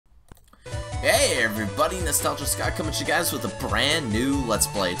Hey everybody, Nostalgia Scott coming to you guys with a brand new Let's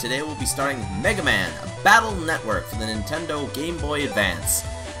Play. Today we'll be starting Mega Man, a battle network for the Nintendo Game Boy Advance.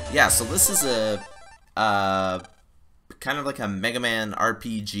 Yeah, so this is a kind of like a Mega Man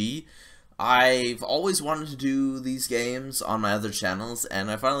RPG. I've always wanted to do these games on my other channels,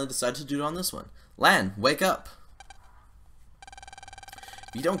 and I finally decided to do it on this one. Lan, wake up.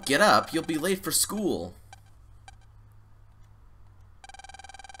 If you don't get up, you'll be late for school.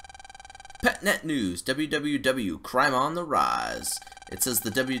 PetNet News, WWW, crime on the rise. It says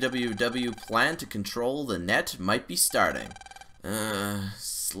the WWW plan to control the net might be starting.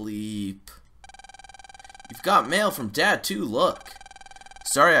 Sleep. You've got mail from Dad too, look.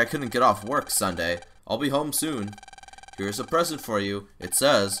 Sorry I couldn't get off work Sunday. I'll be home soon. Here's a present for you. It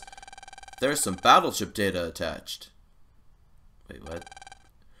says, there's some battleship data attached. Wait, what?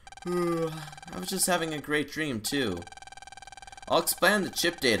 I was just having a great dream too. I'll expand the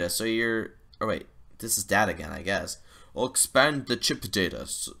chip data so you're... Oh wait, this is Dad again, I guess. I'll expand the chip data,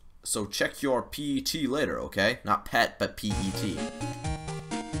 so check your PET later, okay? Not pet, but PET.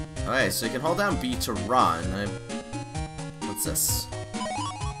 Okay, so you can hold down B to run. What's this?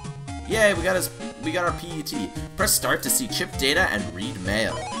 Yay, we got our PET. Press start to see chip data and read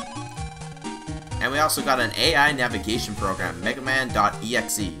mail. And we also got an AI navigation program,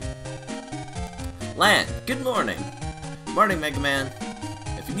 megaman.exe. Lan, good morning. Morning, Mega Man.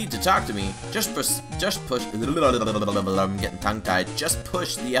 If you need to talk to me, just push. I'm getting tongue-tied. Just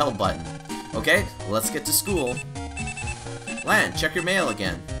push the L button. Okay, let's get to school. Lan, check your mail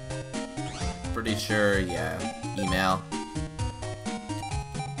again. Pretty sure, yeah. Email.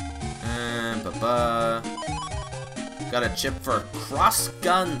 Got a chip for Cross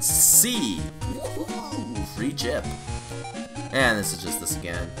Gun C. Woohoo! Free chip. And this is just this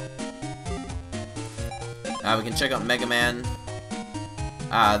again. We can check out Mega Man.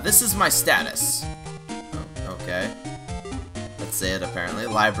 This is my status. Oh, okay. That's it, apparently.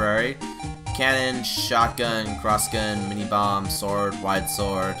 Library. Cannon, shotgun, crossgun, mini bomb, sword, wide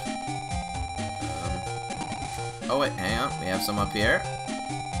sword. Oh wait, hang on. We have some up here.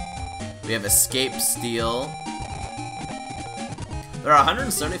 We have escape steel. There are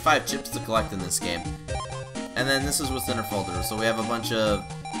 175 chips to collect in this game. And then this is what's in our folder. So we have a bunch of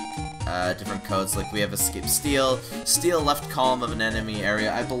different codes, like we have escape steel, left column of an enemy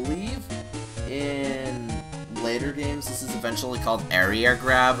area. I believe in later games this is eventually called area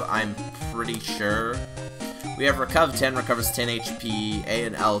grab, I'm pretty sure. We have recuv 10, recovers 10 HP, A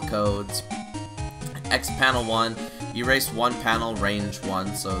and L codes. X panel 1, erase one panel, range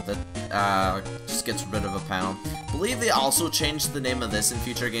 1, so that just gets rid of a panel. I believe they also changed the name of this in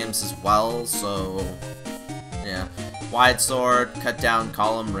future games as well, so yeah. Wide sword, cut down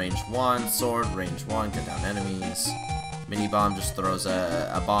column, range 1, sword, range 1, cut down enemies. Mini bomb just throws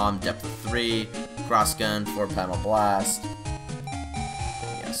a bomb, depth of 3, cross gun, 4-panel blast.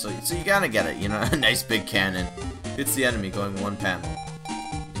 Yeah, so you gotta get it, you know, a nice big cannon. Hits the enemy going one panel.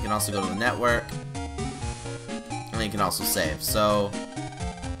 You can also go to the network, and then you can also save. So,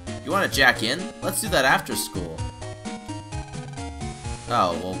 you wanna jack in? Let's do that after school.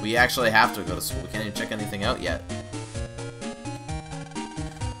 Oh, well, we actually have to go to school. We can't even check anything out yet.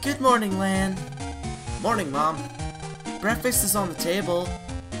 Good morning, Lan. Morning, Mom. Breakfast is on the table.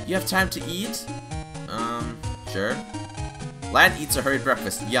 You have time to eat? Sure. Lan eats a hurried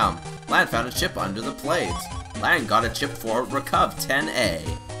breakfast. Yum. Lan found a chip under the plate. Lan got a chip for recuv 10A.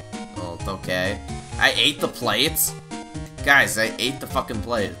 Well, okay. I ate the plates? Guys, I ate the fucking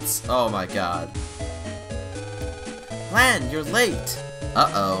plates. Oh my god. Lan, you're late.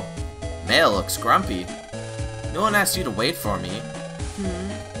 Uh-oh. Mail looks grumpy. No one asked you to wait for me.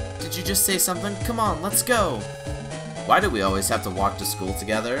 Did you just say something? Come on, let's go. Why do we always have to walk to school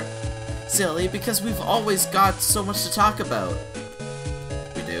together? Silly, because we've always got so much to talk about.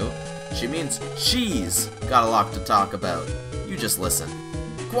 We do? She means she's got a lot to talk about. You just listen.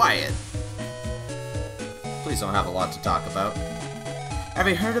 Quiet. Please don't have a lot to talk about. Have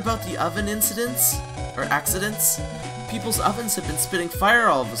you heard about the oven incidents? Or accidents? People's ovens have been spitting fire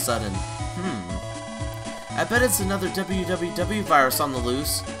all of a sudden. I bet it's another WWW virus on the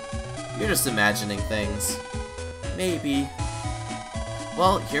loose. You're just imagining things. Maybe.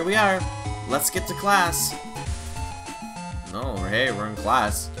 Well, here we are. Let's get to class. No, hey, we're in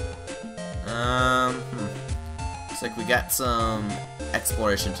class. Looks like we got some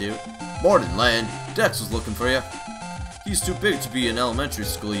exploration too. Morning, Lan. Dex was looking for you. He's too big to be in elementary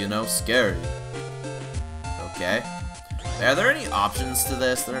school, you know. Scary. Okay. Are there any options to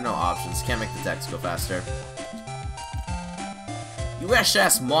this? There are no options. Can't make the text go faster. You wish to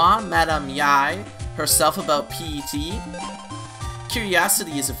ask moi, Madame Yai, herself about PET?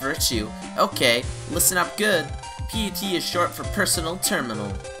 Curiosity is a virtue. Okay, listen up good. PET is short for personal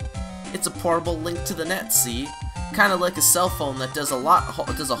terminal. It's a portable link to the net, see? Kinda like a cell phone that does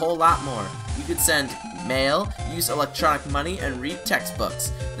a whole lot more. You could send mail, use electronic money, and read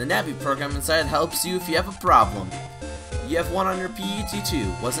textbooks. The NAVI program inside helps you if you have a problem. You have one on your PET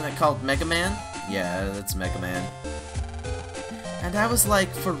too. Wasn't it called Mega Man? Yeah, that's Mega Man. And I was like,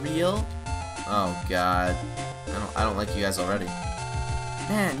 for real? Oh god. I don't like you guys already.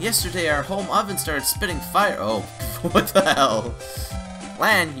 Man, yesterday our home oven started spitting fire. Oh, what the hell?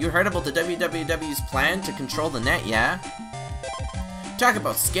 Lan, you heard about the WWW's plan to control the net, yeah? Talk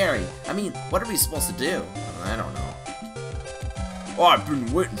about scary. I mean, what are we supposed to do? I don't know. Oh, I've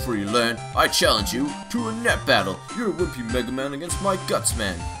been waiting for you, Lan. I challenge you to a net battle. You're a wimpy Mega Man against my Guts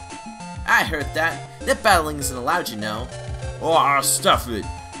Man. I heard that. Net battling isn't allowed, you know. Oh, stuff it.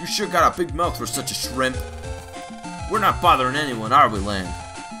 You sure got a big mouth for such a shrimp. We're not bothering anyone, are we, Lan?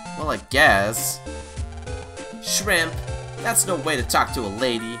 Well, I guess. Shrimp. That's no way to talk to a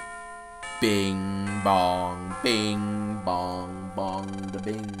lady. Bing, bong, bong, the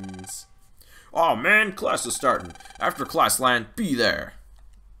bings. Oh man, class is starting. After class, Lan, be there.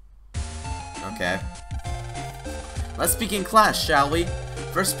 Okay. Let's begin class, shall we?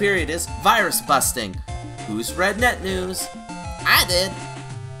 First period is virus busting. Who's read net news? I did.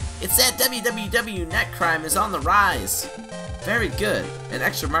 It said WWW net crime is on the rise. Very good, and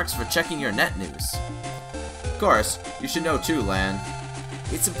extra marks for checking your net news. Of course, you should know too, Lan.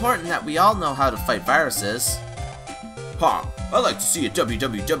 It's important that we all know how to fight viruses. Ha! I like to see a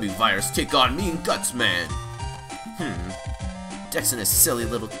WWW virus take on me and Gutsman. Dex and his silly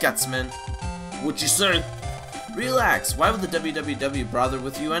little Gutsman. What you say? Relax, why would the WWW bother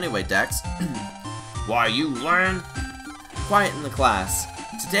with you anyway, Dex? Why you learn? Quiet in the class.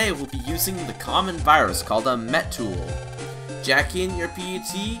 Today we'll be using the common virus called a Met tool. Jack in your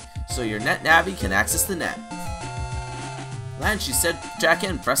PET so your net Navi can access the net. Lan, she said jack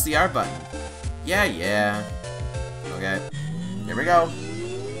in, press the R button. Yeah. Okay, here we go.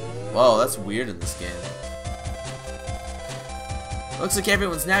 Whoa, that's weird in this game. Looks like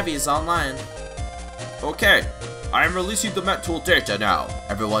everyone's Navi is online. Okay, I am releasing the Met tool data now.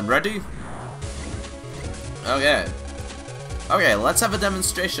 Everyone ready? Okay, let's have a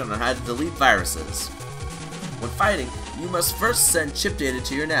demonstration on how to delete viruses. When fighting, you must first send chip data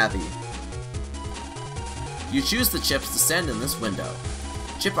to your Navi. You choose the chips to send in this window.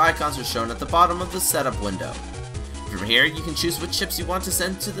 Chip icons are shown at the bottom of the setup window. From here, you can choose which chips you want to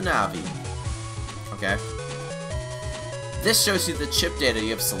send to the Navi. Okay. This shows you the chip data you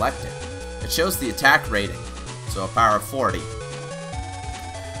have selected. It shows the attack rating, so a power of 40.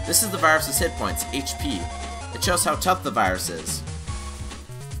 This is the virus's hit points, HP. It shows how tough the virus is.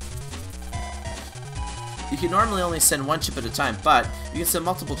 You can normally only send one chip at a time, but you can send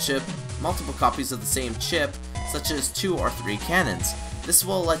multiple copies of the same chip, such as 2 or 3 cannons. This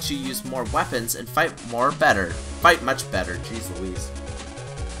will let you use more weapons and fight much better. Jeez Louise.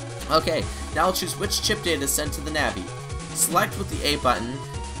 Okay, now I'll choose which chip data to send to the Navi. Select with the A button,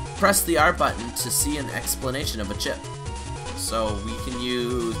 press the R button to see an explanation of a chip. So we can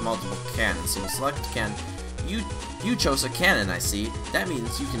use multiple cannons. So we'll select a cannon. You chose a cannon, I see. That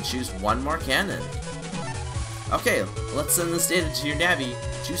means you can choose one more cannon. Okay, let's send this data to your Navi.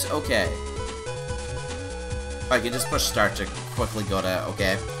 Choose OK. I can just push start to quickly go to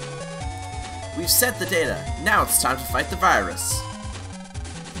OK. We've sent the data. Now it's time to fight the virus.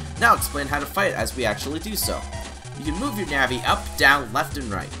 Now explain how to fight as we actually do so. You can move your Navi up, down, left,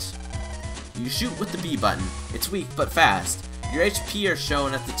 and right. You shoot with the B button. It's weak but fast. Your HP are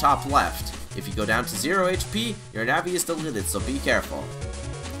shown at the top left. If you go down to 0 HP, your Navi is deleted, so be careful.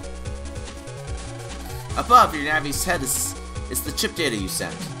 Above your Navi's head is the chip data you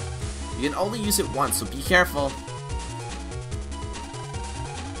sent. You can only use it once, so be careful.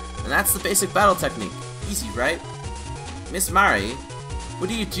 And that's the basic battle technique. Easy, right? Miss Mari, what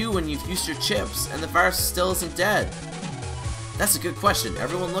do you do when you've used your chips and the virus still isn't dead? That's a good question.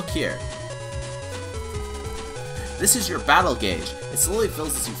 Everyone look here. This is your battle gauge. It slowly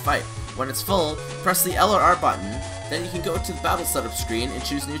fills as you fight. When it's full, press the L or R button, then you can go to the battle setup screen and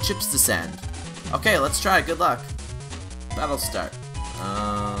choose new chips to send. Okay, let's try. Good luck. Battle start.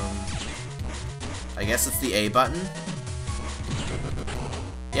 I guess it's the A button?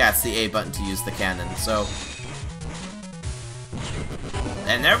 Yeah, it's the A button to use the cannon, so...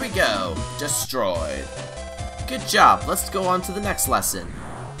 And there we go! Destroyed. Good job, let's go on to the next lesson.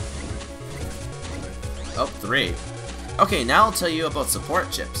 Oh, 3. Okay, now I'll tell you about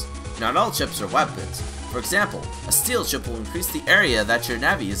support chips. Not all chips are weapons. For example, a steel chip will increase the area that your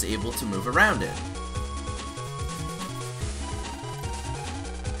Navi is able to move around in.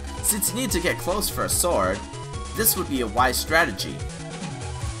 Since you need to get close for a sword, this would be a wise strategy.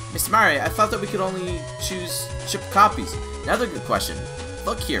 Mr. Mario, I thought that we could only choose chip copies. Another good question.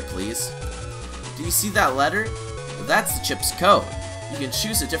 Look here, please. Do you see that letter? That's the chip's code. You can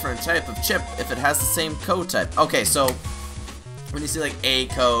choose a different type of chip if it has the same code type. Okay, so when you see like A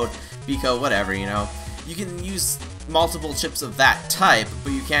code, B code, whatever, you know, you can use multiple chips of that type,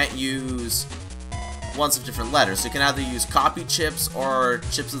 but you can't use ones of different letters. So you can either use copy chips or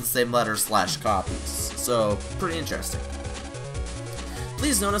chips of the same letter / copies. So, pretty interesting.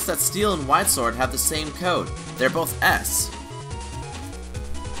 Please notice that Steel and White Sword have the same code. They're both S.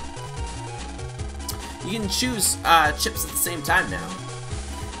 You can choose chips at the same time now.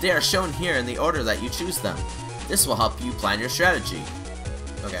 They are shown here in the order that you choose them. This will help you plan your strategy.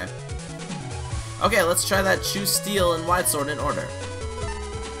 Okay. Okay, let's try that choose Steel and White Sword in order.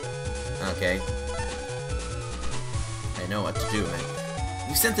 Okay. I know what to do, man.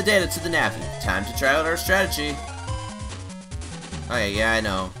 You sent the data to the NAVI. Time to try out our strategy. Okay, yeah, I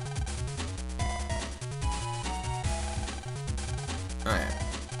know. Alright.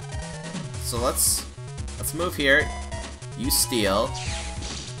 So let's move here. Use Steel.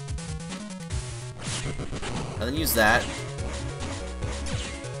 And then use that.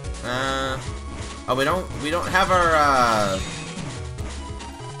 Oh, we don't have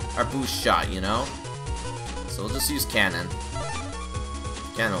our boost shot, you know? So we'll just use cannon.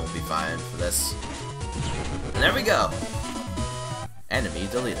 Cannon will be fine for this. And there we go. Enemy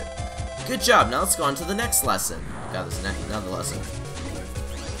deleted. Good job. Now let's go on to the next lesson. God, there's another lesson.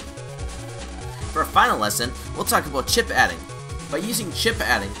 For our final lesson, we'll talk about chip adding. By using chip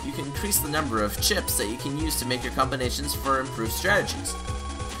adding, you can increase the number of chips that you can use to make your combinations for improved strategies.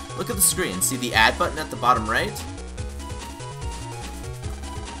 Look at the screen. See the add button at the bottom right?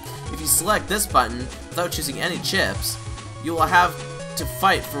 If you select this button without choosing any chips, you will have to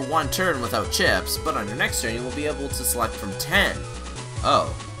fight for one turn without chips, but on your next turn you will be able to select from 10.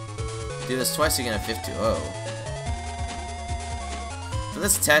 Oh. Do this twice, you're gonna have 50. Oh. For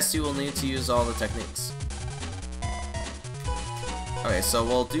this test, you will need to use all the techniques. Okay, so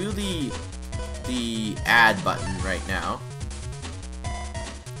we'll do the add button right now.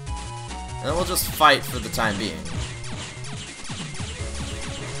 And then we'll just fight for the time being.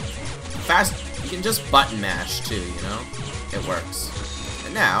 Fast, you can just button mash too, you know? It works.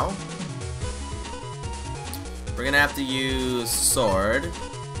 And now, we're gonna have to use sword.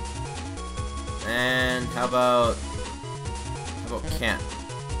 And how about can't?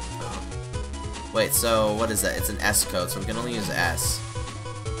 Oh. Wait, so what is that? It's an S code, so we can only use S.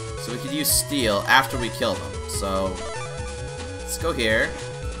 So we could use Steel after we kill them. So let's go here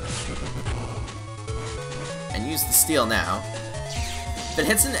and use the Steel now. If it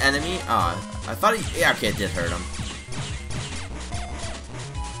hits an enemy, I thought yeah, okay, it did hurt him.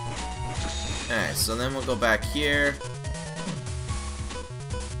 Alright, so then we'll go back here.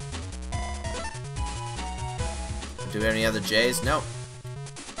 Do we have any other J's? Nope.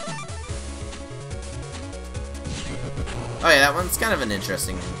 Oh yeah, that one's kind of an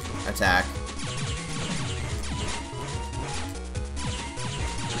interesting attack.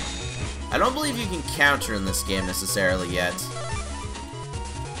 I don't believe you can counter in this game necessarily yet.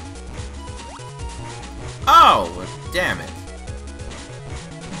 Oh, damn it.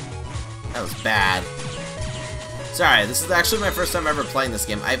 That was bad. Sorry, this is actually my first time ever playing this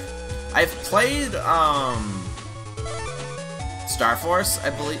game. I've played Star Force,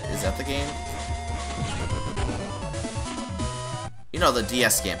 I believe. Is that the game? You know, the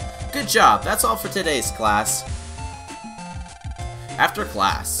DS game. Good job. That's all for today's class. After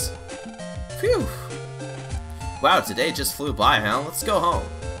class. Phew. Wow, today just flew by, huh? Let's go home.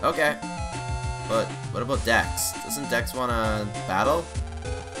 Okay. But what about Dex? Doesn't Dex want to battle?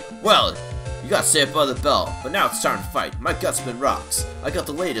 Well, you got saved by the bell, but now it's time to fight. My guts been rocks. I got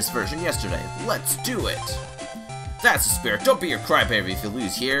the latest version yesterday. Let's do it. That's the spirit. Don't be a crybaby if you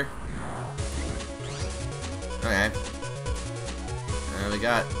lose here. Okay. We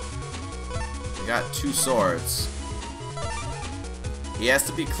got 2 swords. He has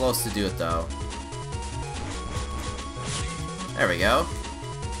to be close to do it though. There we go.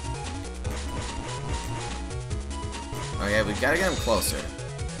 Okay, we gotta get him closer.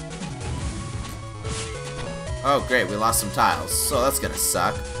 Oh great, we lost some tiles, so that's gonna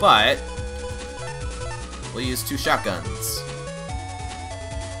suck, but we'll use 2 shotguns.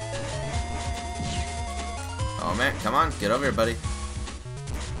 Oh man, come on, get over here, buddy.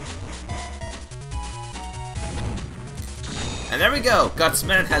 And there we go,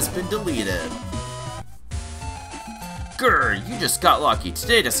 Gutsman has been deleted. Grr, you just got lucky.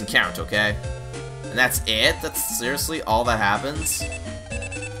 Today doesn't count, okay? And that's it? That's seriously all that happens?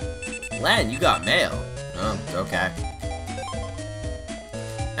 Lan, you got mail. Oh, okay.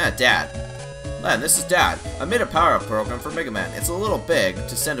 Dad. Lan, this is Dad. I made a power-up program for Mega Man. It's a little big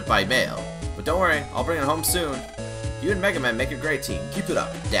to send it by mail. But don't worry, I'll bring it home soon. You and Mega Man make a great team. Keep it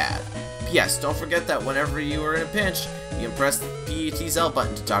up, Dad. P.S. Don't forget that whenever you are in a pinch, you can press the PET's L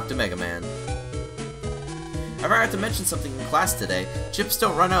button to talk to Mega Man. I forgot to mention something in class today. Chips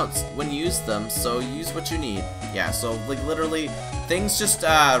don't run out when you use them, so use what you need. Yeah, so like literally, things just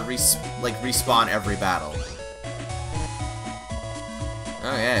respawn every battle.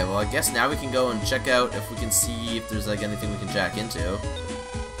 Okay, well I guess now we can go and check out if we can see if there's like anything we can jack into.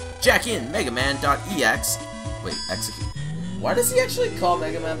 Jack in megaman.ex. Wait, execute. Why does he actually call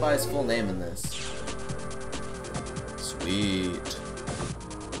Mega Man by his full name in this? Sweet.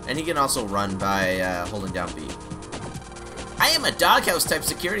 And he can also run by holding down B. I am a doghouse type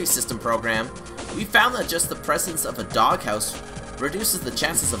security system program. We found that just the presence of a doghouse reduces the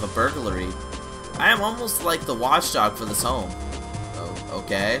chances of a burglary. I am almost like the watchdog for this home. Oh,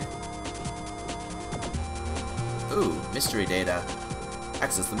 okay. Ooh, mystery data.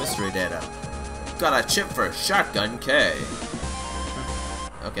 Access the mystery data. Got a chip for Shotgun K.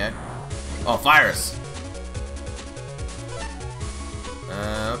 Okay. Oh, virus.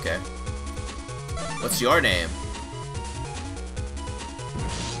 Okay. What's your name?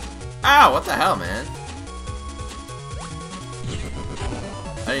 Ow, what the hell, man?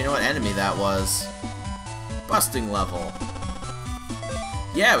 I don't even know what enemy that was. Busting level.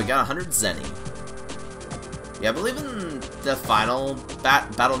 Yeah, we got 100 Zenny. Yeah, I believe in the final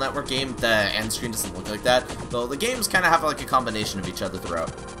Battle Network game, the end screen doesn't look like that, though the games kind of have like a combination of each other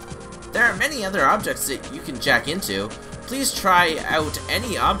throughout. There are many other objects that you can jack into. Please try out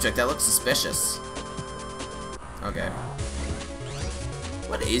any object that looks suspicious. Okay.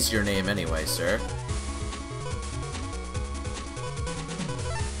 What is your name anyway, sir?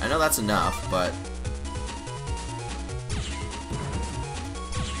 I know that's enough, but...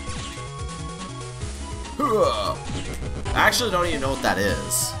 I actually don't even know what that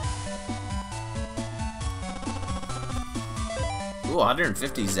is. Ooh,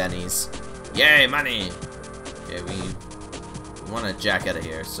 150 Zennies. Yay, money! Okay, we want to jack out of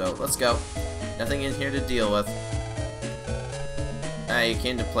here, so let's go. Nothing in here to deal with. You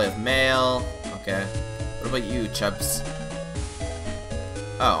came to play with mail. Okay. What about you, Chubs?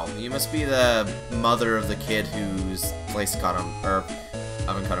 Oh, you must be the mother of the kid whose place caught on, or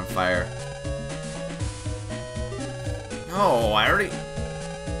oven caught on fire. No, I already...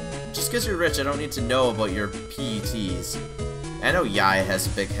 Just because you're rich, I don't need to know about your PETs. I know Yai has a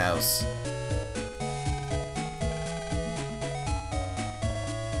big house.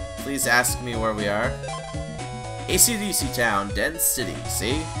 Please ask me where we are. AC/DC Town, Den City,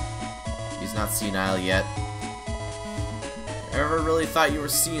 see? He's not senile yet. I never really thought you were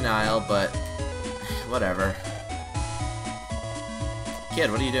senile, but... whatever.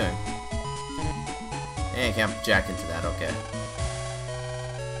 Kid, what are you doing? Hey, I can't jack into that, okay.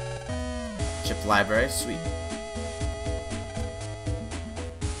 Chip library, sweet.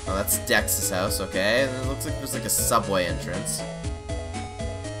 Oh, that's Dex's house, okay. And it looks like there's like a subway entrance.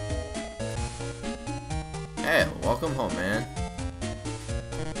 Hey, welcome home, man.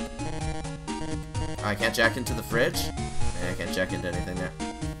 Oh, I can't jack into the fridge? I can't jack into anything there.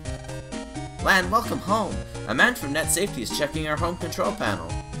 Lan, welcome home. A man from Net Safety is checking our home control panel.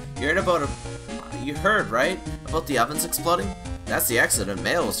 You heard, right? About the ovens exploding? That's the accident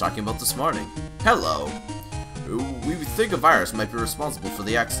Mail was talking about this morning. Hello. We think a virus might be responsible for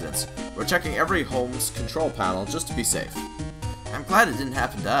the accidents. We're checking every home's control panel just to be safe. I'm glad it didn't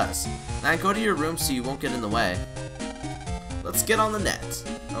happen to us. Now go to your room so you won't get in the way. Let's get on the net.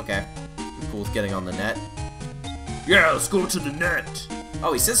 Okay. I'm cool with getting on the net. Yeah, let's go to the net.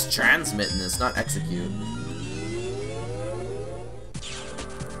 Oh, he says transmit in this, not execute.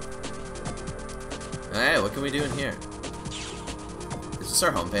 Hey, what can we do in here? Is this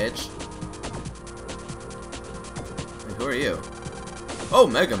our homepage? Hey, who are you? Oh,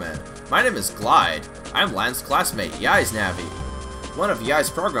 Mega Man. My name is Glide. I'm Lan's classmate, Yai's NAVI. One of Yai's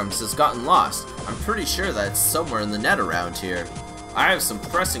programs has gotten lost. I'm pretty sure that it's somewhere in the net around here. I have some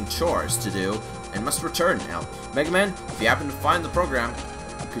pressing chores to do and must return now. Mega Man, if you happen to find the program,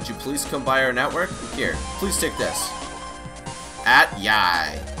 could you please come by our network? Here, please take this. At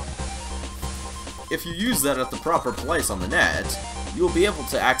Yai. If you use that at the proper place on the net, you will be able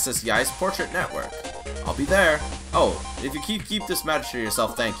to access Yai's portrait network. I'll be there. Oh, if you keep this matter to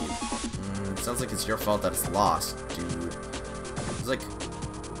yourself, thank you. It sounds like it's your fault that it's lost, dude. It's like,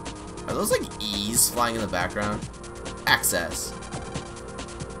 are those like E's flying in the background? Access.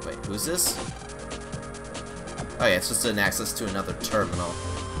 Wait, who's this? Oh yeah, it's just an access to another terminal.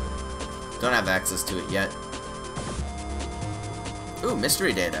 Don't have access to it yet. Ooh,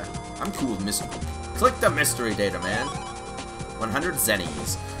 mystery data. I'm cool with mystery. Click the mystery data, man. 100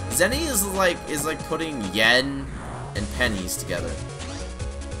 zennies. Zenny is like putting yen and pennies together.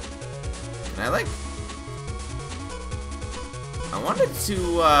 And I wanted to,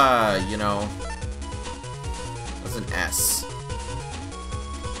 you know, what's an S?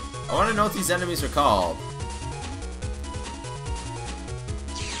 I want to know what these enemies are called.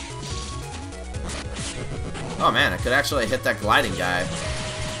 Oh man, I could actually hit that gliding guy.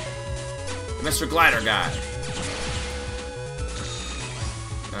 Mr. Glider guy.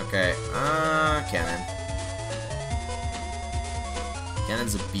 Okay, cannon.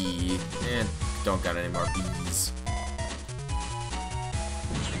 Cannon's a B. Eh, don't got any more Bs.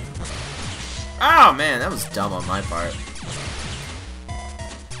 Oh man, that was dumb on my part.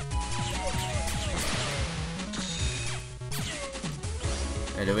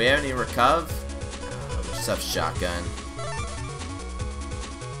 Hey, do we have any recuv? We just have shotgun.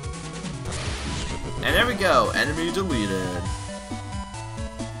 And there we go, enemy deleted.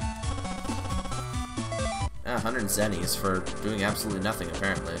 100 zennies for doing absolutely nothing,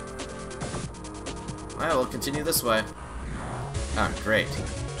 apparently. Alright, we'll continue this way. Oh, great.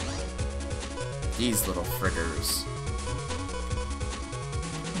 These little friggers.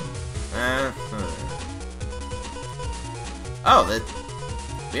 Oh,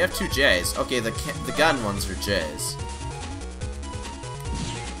 we have 2 J's. Okay, the gun ones are J's.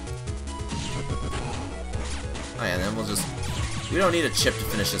 Oh yeah, then we'll just... We don't need a chip to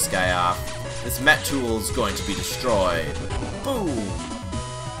finish this guy off. This Met tool is going to be destroyed. Boom!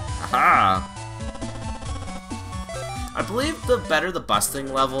 Aha! I believe the better the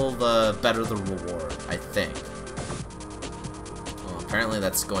busting level, the better the reward, I think. Well, apparently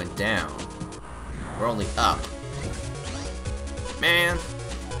that's going down. We're only up. Man!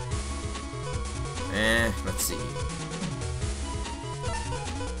 Let's see.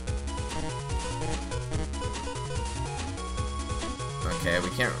 Okay, we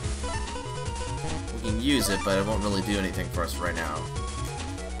can't... We can use it, but it won't really do anything for us right now.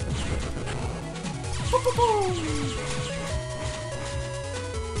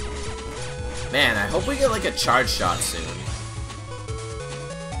 Man, I hope we get like a charge shot soon.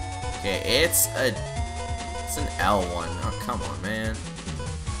 Okay, it's an L1. Oh, come on, man.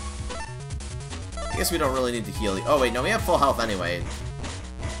 I guess we don't really need to heal. Oh wait, no, we have full health anyway.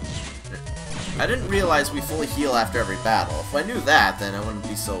 I didn't realize we fully heal after every battle. If I knew that, then I wouldn't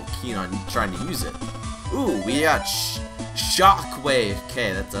be so keen on trying to use it. Ooh, we got Shockwave.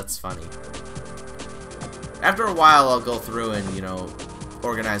 Okay, that's funny. After a while, I'll go through and, you know,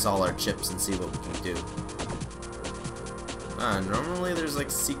 organize all our chips and see what we can do. Normally there's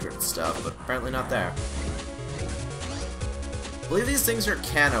like secret stuff, but apparently not there. I believe these things are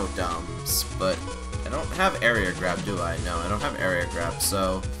cano dumps, but I don't have area grab, do I? No, I don't have area grab,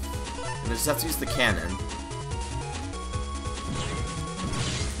 so I just have to use the cannon.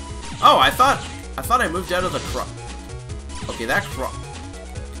 Oh, I thought I moved out of the Okay, that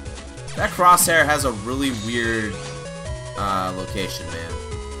crosshair has a really weird location, man.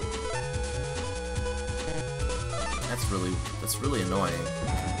 That's really annoying.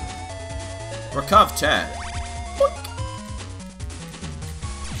 Recuv Chad.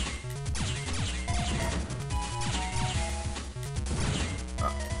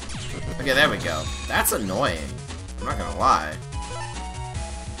 Oh. Okay, there we go. That's annoying. I'm not gonna lie.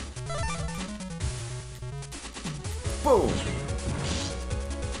 Boom!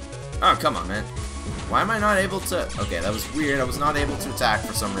 Oh, come on, man. Why am I not able to... Okay, that was weird. I was not able to attack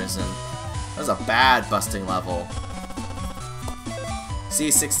for some reason. That was a bad busting level. See,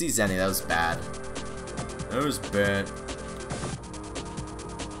 60 Zenny, that was bad. That was bad.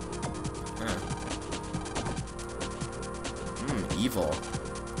 Evil.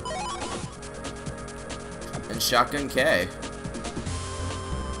 And Shotgun K.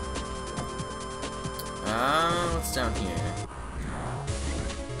 What's down here?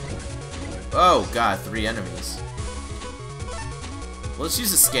 Oh god, 3 enemies. Well, let's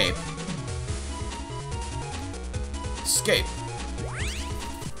use escape. Escape.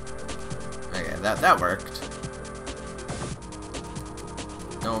 Okay, that worked.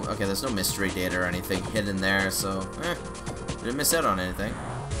 No, okay, there's no mystery data or anything hidden there, so didn't miss out on anything.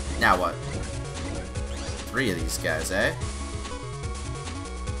 Now what? 3 of these guys, eh?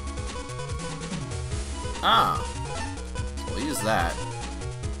 Ah, we'll use that.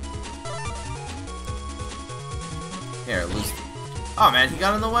 Here, lose. Oh man, he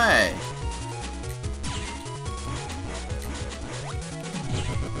got in the way.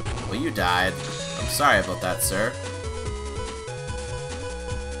 Well, you died. I'm sorry about that, sir.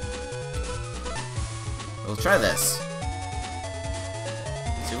 We'll try this.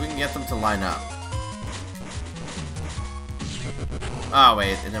 See if we can get them to line up. Oh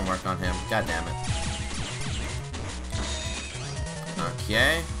wait, it didn't work on him. God damn it.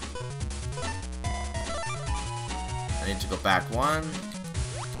 Okay. I need to go back one.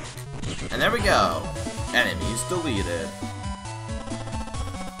 And there we go. Enemies deleted.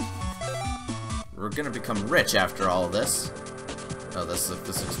 We're gonna become rich after all of this. Oh, this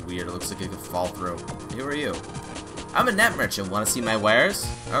looks weird. It looks like it could fall through. Who are you? I'm a net merchant. Want to see my wares?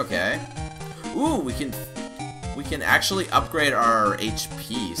 Okay. Ooh, we can actually upgrade our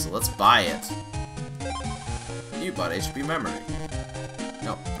HP. So let's buy it. You bought HP memory.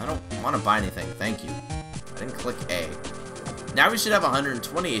 No, I don't want to buy anything. Thank you. I didn't click A. Now we should have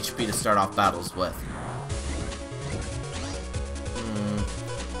 120 HP to start off battles with.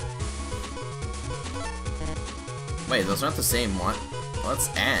 Wait, those aren't the same one. What's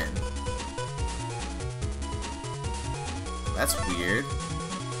N? That's weird.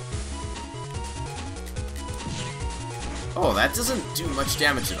 Oh, that doesn't do much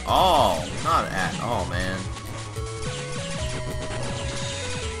damage at all. Not at all, man.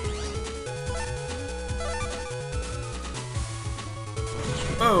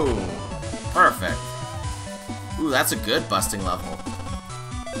 Boom! Perfect. Ooh, that's a good busting level.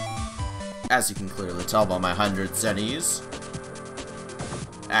 As you can clearly tell by my 100 zennies.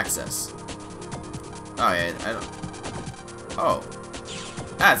 Access. Oh, yeah, I don't... Oh.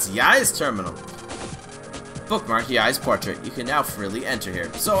 That's Yai's terminal. Bookmark Yai's portrait. You can now freely enter here.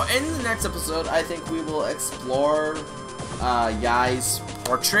 So, in the next episode, I think we will explore Yai's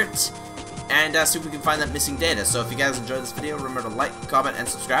portrait and see if we can find that missing data. So, if you guys enjoyed this video, remember to like, comment, and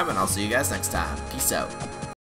subscribe, and I'll see you guys next time. Peace out.